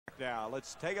now.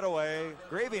 Let's take it away.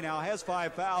 Gravy now has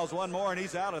 5 fouls. One more, and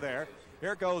he's out of there.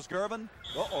 Here goes Gervin.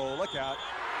 Uh-oh, look out.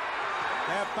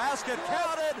 That basket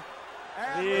counted.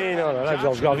 Et non, là,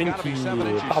 George Gervin qui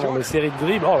part dans des séries de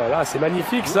dribbles. Oh là là, c'est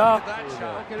magnifique ça.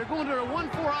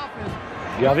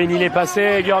 Gervin il est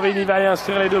passé, Gervin il va aller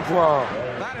inscrire les 2 points.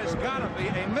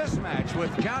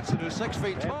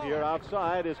 Here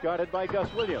outside is guarded by Gus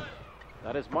Williams.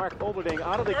 That is Mark Oberding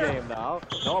out of the game now.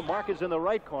 No, Mark is in the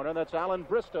right corner. That's Alan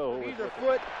Bristow. Either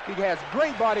foot, he has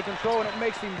great body control, and it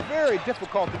makes him very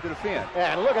difficult to defend.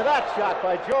 And look at that shot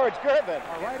by George Gervin.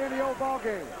 Right in the old ball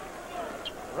game.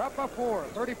 We're up by 4,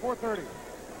 34-30.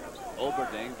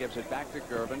 Oberding gives it back to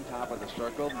Gervin, top of the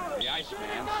circle. The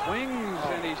Iceman swings,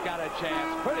 and he's got a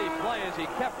chance. Pretty play as he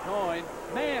kept going.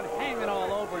 Man hanging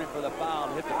all over him for the foul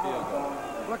and hit the field goal.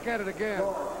 Look at it again.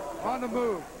 On the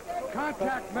move.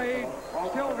 Contact made.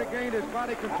 Still regained his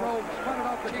body control. Spun it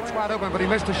off the glass. Wide open, but he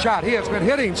missed a shot. He has been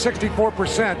hitting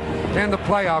 64% in the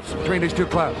playoffs between these two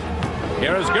clubs.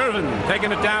 Here is Gervin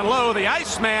taking it down low. The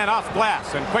Iceman off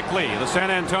glass, and quickly the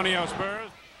San Antonio Spurs.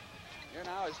 Here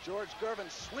now is George Gervin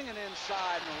swinging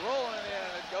inside and rolling it in,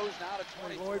 and it goes now to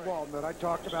 23. Lloyd Walton that I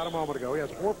talked about a moment ago. He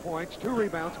has 4 points, 2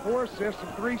 rebounds, 4 assists,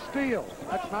 and 3 steals.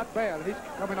 That's not bad, and he's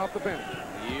coming off the bench.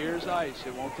 Here's Ice.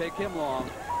 It won't take him long.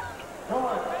 And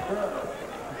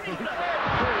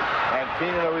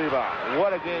Keenan a rebound.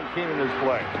 What a game Keenan has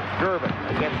played. Gervin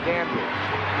against Andrews.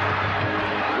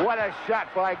 What a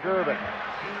shot by Gervin.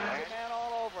 Man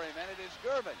all over him, and it is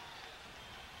Gervin.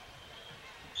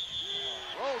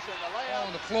 Rolls in the layup.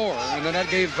 On the floor, and then that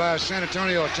gave San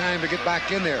Antonio time to get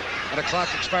back in there, and the clock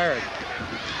expired.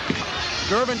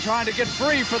 Gervin trying to get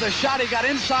free for the shot. He got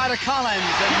inside of Collins.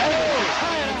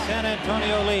 And San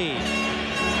Antonio leads.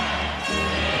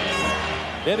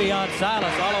 Vivian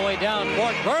Silas all the way down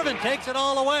court. Gervin takes it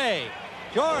all the way.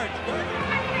 George.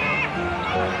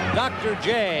 Dr.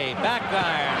 J. Back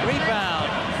iron. Rebound.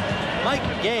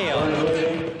 Mike Gale.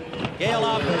 Gale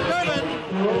off to Gervin.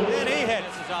 And he hits.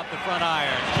 This is off the front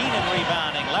iron. Keenan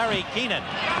rebounding. Larry Keenan.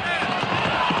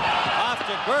 Off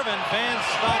to Gervin. Fans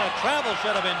thought a travel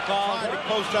should have been called. Trying to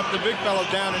post up the big fellow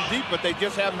down and deep, but they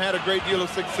just haven't had a great deal of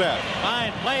success.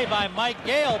 Fine play by Mike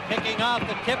Gale, picking off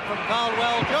the tip from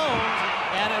Caldwell Jones,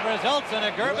 and it results in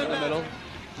a Gervin in the middle.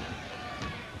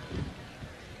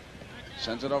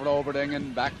 Sends it over to Oberding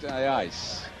and back to the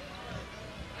ice.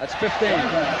 That's 15.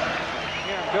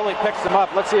 Billy picks him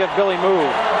up. Let's see if Billy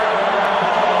moves.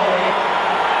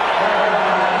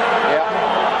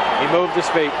 Yeah, he moved his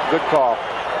feet. Good call.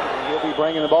 He'll be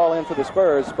bringing the ball in for the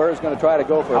Spurs. Spurs going to try to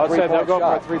go for a three-point shot.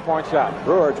 For a three-point shot.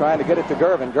 Brewer trying to get it to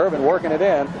Gervin. Gervin working it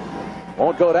in.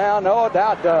 Won't go down. No,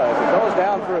 doubt does. It goes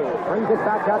down through. Brings it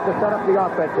back out to set up the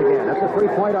offense again. That's a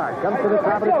three-point arc. Comes to the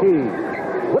top of the key.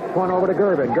 Whips one over to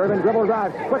Gervin. Gervin dribbles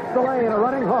out. Splits the lane. A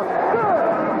running hook.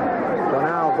 So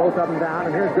now both of them down.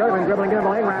 And here's Gervin dribbling in the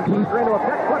lane. Ramsey into a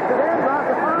pick. Puts it in. Draws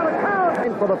the foul. And count.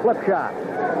 In for the flip shot.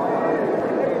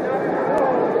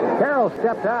 Carroll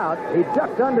stepped out. He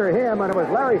ducked under him, and it was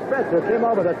Larry Spitz who came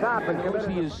over the top and committed.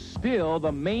 He is still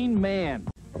the main man.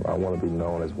 I want to be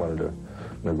known as one of the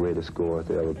greatest scorers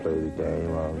to ever play the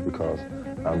game because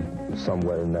I'm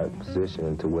somewhat in that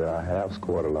position to where I have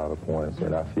scored a lot of points,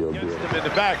 and I feel good. Them in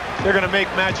the back. They're going to make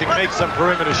Magic make some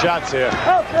perimeter shots here.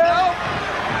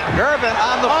 Gervin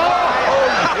on the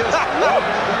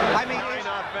I mean,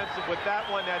 offensive with that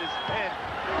one. That is 10.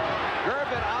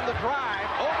 Gervin on the drive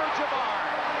over Jabbar.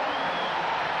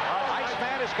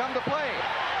 Iceman has come to play.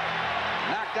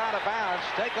 Knocked out of bounds.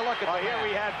 Take a look at here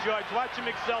we have George. Watch him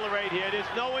accelerate here. There's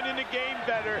no one in the game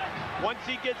better. Once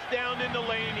he gets down in the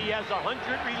lane, he has 100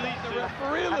 releases. The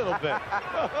referee a little bit.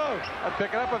 I'm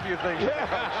picking up a few things. Yeah.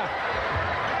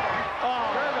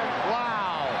 Gervin, wow.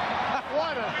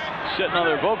 What a... Sitting on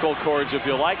their vocal cords, if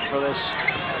you like, for this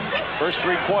first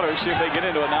 3 quarters. See if they get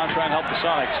into it now and try and help the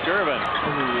Sonics. Gervin,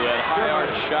 that high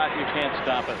arch shot, you can't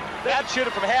stop it. That shoot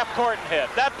it from half court and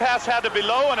hit. That pass had to be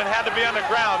low and it had to be on the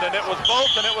ground, and it was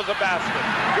both, and it was a basket.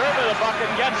 Gervin, the bucket,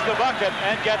 gets the bucket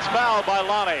and gets fouled by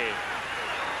Lonnie.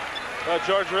 Well,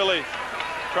 George really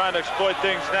trying to exploit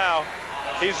things now.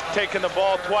 He's taken the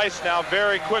ball twice now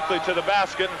very quickly to the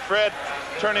basket, and Fred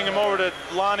turning him over to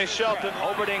Lonnie Shelton.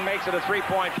 Oberding makes it a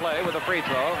three-point play with a free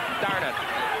throw. Darn it.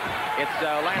 It's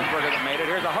Landsberger that made it.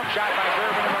 Here's a hook shot by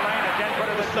Gervin in the lane. A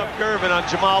 10-footer to up Gervin on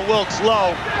Jamal Wilkes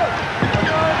low.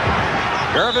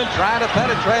 Gervin trying to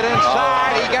penetrate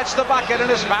inside. He gets the bucket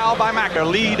and is fouled by Macker.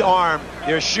 Lead arm,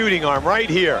 their shooting arm right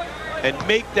here. And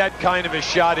make that kind of a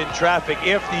shot in traffic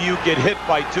after you get hit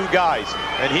by 2 guys.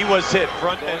 And he was hit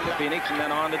front end. To Phoenix and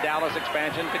then on to Dallas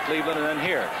expansion to Cleveland and then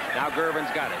here. Now Gervin's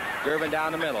got it. Gervin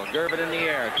down the middle. Gervin in the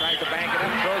air. Tries to bank it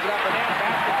up. Throws it up and in.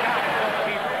 Basket count.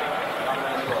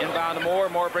 Moore.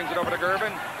 Moore brings it over to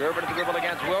Gervin. Gervin to the dribble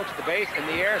against Wilkes. The base in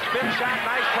the air. Spin shot.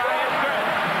 Nice try. It's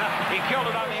good. He killed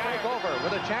it on the iron. Over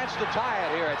with a chance to tie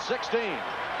it here at 16.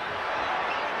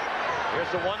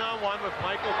 Here's the one-on-one with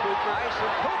Michael Cooper.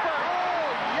 Cooper.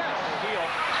 Oh, yes. Heel.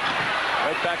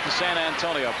 Right back to San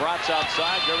Antonio. Bratz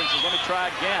outside. Gervin says, let me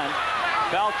try again.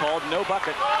 Foul called. No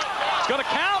bucket. It's going to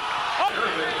count. Oh.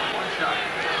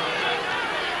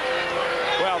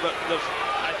 Well,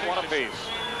 I think one apiece.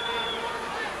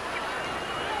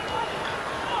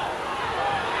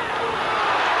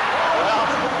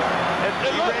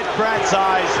 You read Bratt's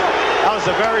eyes. That was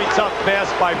a very tough pass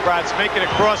by Bratz, making a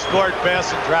cross-court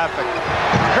pass in traffic.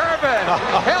 Gervin,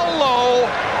 hello.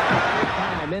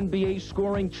 NBA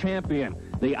scoring champion.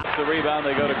 The rebound,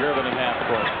 they go to Gervin in half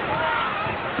court.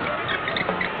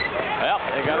 Well,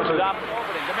 they got to stop.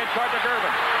 The mid-court to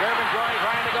Gervin. Gervin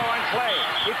trying to go on Clay.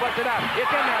 He puts it up.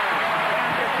 It's in there.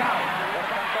 Basket count. Here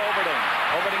comes Overton.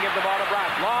 Overton gives the ball to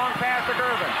Bratz. Long pass to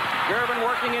Gervin. Gervin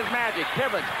working his magic.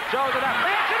 Pivots. Shows it up.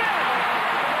 Banks it in.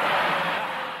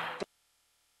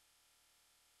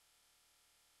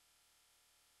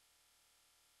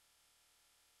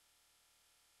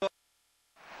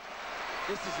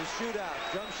 This is a shootout.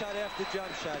 Jump shot after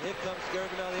jump shot. Here comes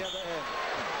Gervin on the other end.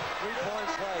 3-point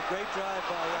play. Great drive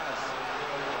by us.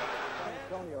 San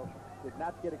Antonio did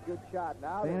not get a good shot.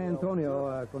 Now San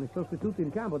Antonio con i sostituti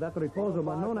in campo ha dato riposo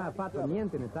ma non ha fatto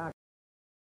niente in attacco.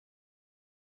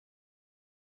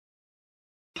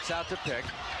 It's out to pick.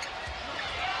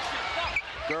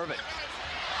 Gervin.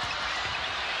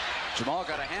 Jamal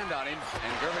got a hand on him,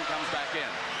 and Gervin comes back in.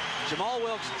 Jamal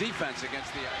Wilkes' defense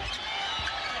against the ice.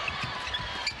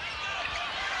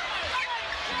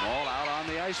 Jamal out on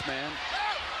the Iceman.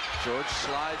 George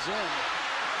slides in.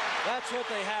 That's what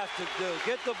they have to do.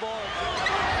 Get the ball.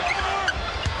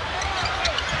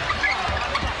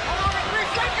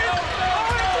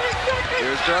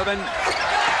 Here's Gervin.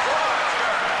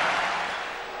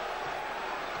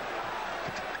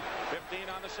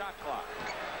 On the shot clock.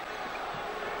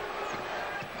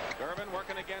 Gervin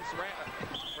working against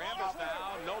Rambis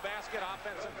now. No basket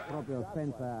offensive. Proprio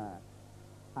senza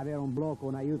avere un blocco,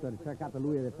 un aiuto, ha cercato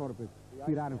lui ed è proprio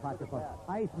tirare in faccia qua.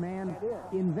 Iceman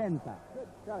inventa. Good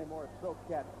Johnny Morris so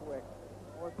cat quick.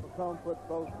 Morris McComb put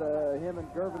both him and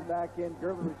Gervin back in.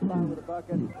 Gervin responded with a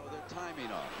bucket. Their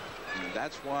timing off. And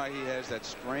that's why he has that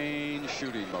strange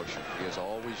shooting motion. He has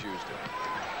always used it.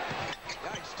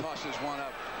 Dice tosses one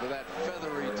up with that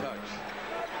feathery touch.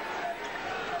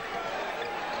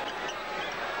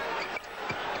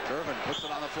 Gervin puts it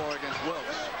on the floor against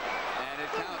Wilkes. And it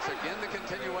counts. Again, the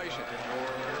continuation.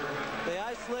 They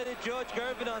isolated George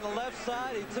Gervin on the left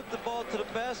side. He took the ball to the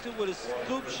basket with a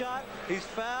scoop shot. He's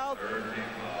fouled.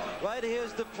 Right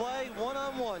here's the play.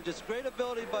 One-on-one. Just great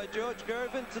ability by George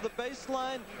Gervin to the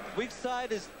baseline. Weak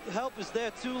side help is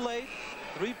there too late.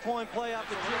 3-point play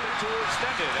opportunity. Too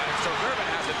extended, and so Gervin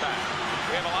has it back.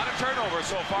 We have a lot of turnovers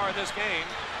so far in this game.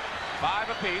 5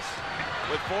 apiece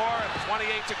with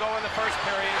 4:28 to go in the first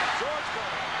period. George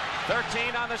Gervin,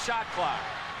 13 on the shot clock.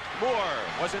 Moore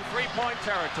was in 3-point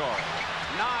territory.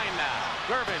 9 now.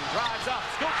 Gervin drives up,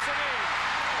 scoops it in.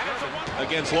 And it's a one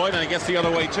against Lloyd, and I guess the other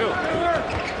way too.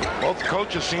 Both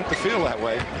coaches seem to feel that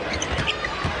way.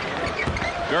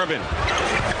 Gervin.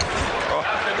 Oh,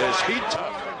 there's heat.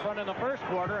 In the first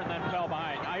quarter and then fell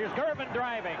behind. Now here's Gervin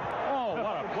driving. Oh,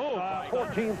 what a move.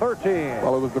 14-13.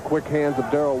 Well, it was the quick hands of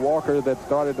Darrell Walker that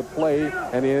started to play,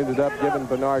 and he ended up giving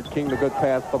Bernard King the good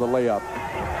pass for the layup.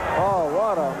 Oh,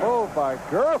 what a move by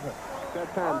Gervin.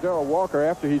 That time, Darrell Walker,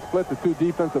 after he split the two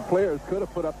defensive players, could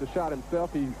have put up the shot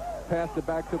himself. He passed it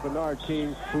back to Bernard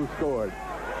King, who scored.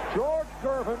 George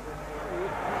Gervin,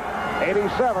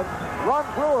 87. Ron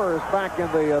Brewer is back in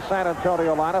the San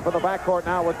Antonio lineup in the backcourt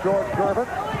now with George Gervin.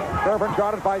 Gervin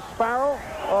guarded by Sparrow.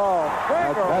 Oh,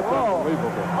 that's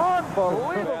unbelievable.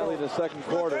 Unbelievable. Badly in the second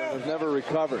quarter and has never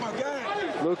recovered.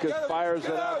 Lucas fires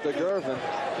it out to Gervin.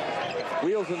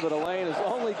 Wheels into the lane as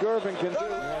only Gervin can do.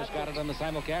 Harris got it on the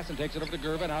simulcast and takes it over to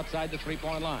Gervin outside the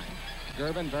 3-point line.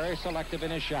 Gervin very selective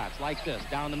in his shots, like this.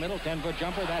 Down the middle, 10-foot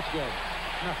jumper, that's good.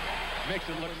 Makes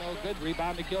it look no good.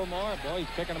 Rebound to Gilmore. Boy, he's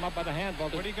picking him up by the handful.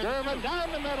 Gervin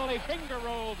down the middle. He finger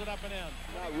rolls it up and in.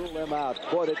 Not rule them out.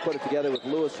 Boy, they put it together with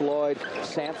Lewis Lloyd,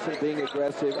 Sampson being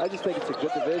aggressive. I just think it's a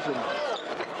good division.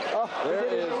 Oh, there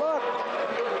it is.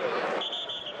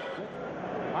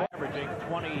 Averaging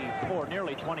 24,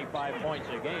 nearly 25 points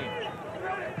a game.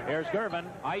 Here's Gervin.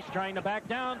 Ice trying to back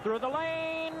down through the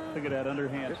lane. Look at that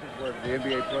underhand. This is where the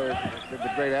NBA players, the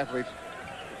great athletes,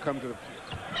 come to the...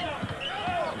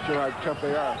 show how tough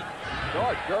they are.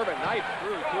 George Gervin, nice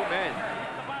through 2 men.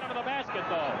 The bottom of the basket,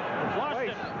 though. Lost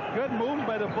it. Good move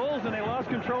by the Bulls, and they lost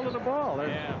control of the ball.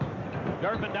 Yeah.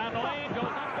 Gervin down the lane, goes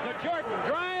up to Jordan,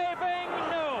 driving,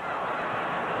 no.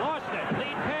 Lost it,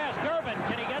 lead pass, Gervin,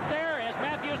 can he get there? As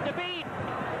Matthews to beat.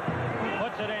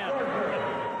 Puts it in.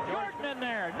 Jordan in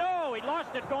there, no, he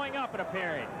lost it going up, it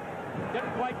appeared.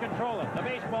 Didn't quite control it. The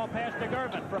baseball pass to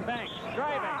Gervin from Banks,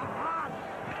 driving.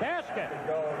 Basket,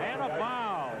 and a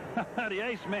foul. The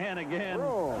ace man again.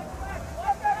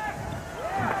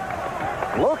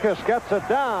 Lucas gets it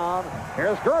down.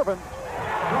 Here's Gervin.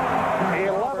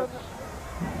 11.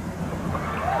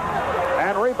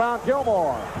 And rebound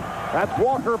Gilmore. That's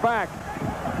Walker back.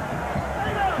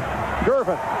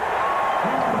 Gervin.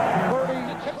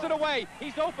 30. Tips it away.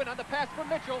 He's open on the pass from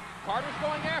Mitchell. Carter's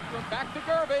going after him. Back to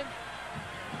Gervin.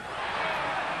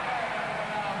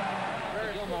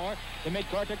 Gilmore to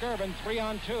midcourt to Gervin.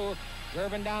 3-on-2.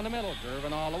 Gervin down the middle.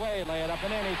 Gervin all the way. Lay it up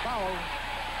and in. He fouled.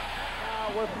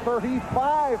 With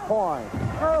 35 points.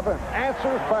 Gervin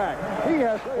answers back. He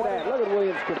has. Look at that. Look at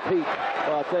Williams compete.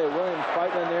 Well, I'll tell you, Williams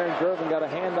fighting in there, and Gervin got a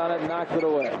hand on it and knocks it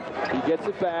away. He gets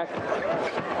it back.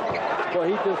 Well,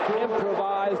 he just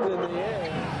improvised in the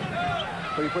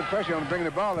air. So you put pressure on them, bringing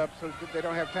the ball up so they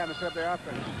don't have time to set up their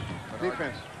offense.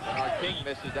 Defense. Bernard King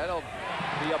misses. That'll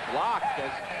be a block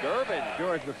as Gervin.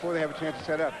 George, before they have a chance to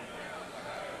set up.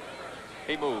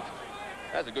 He moved.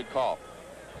 That's a good call.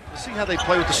 See how they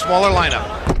play with the smaller lineup.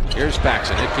 Here's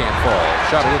Paxson. It can't fall.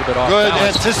 Shot a little bit off. Good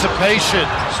balance. anticipation.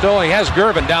 Still, he has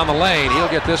Gervin down the lane. He'll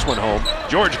get this one home.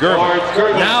 George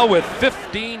Gervin now with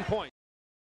 15 points.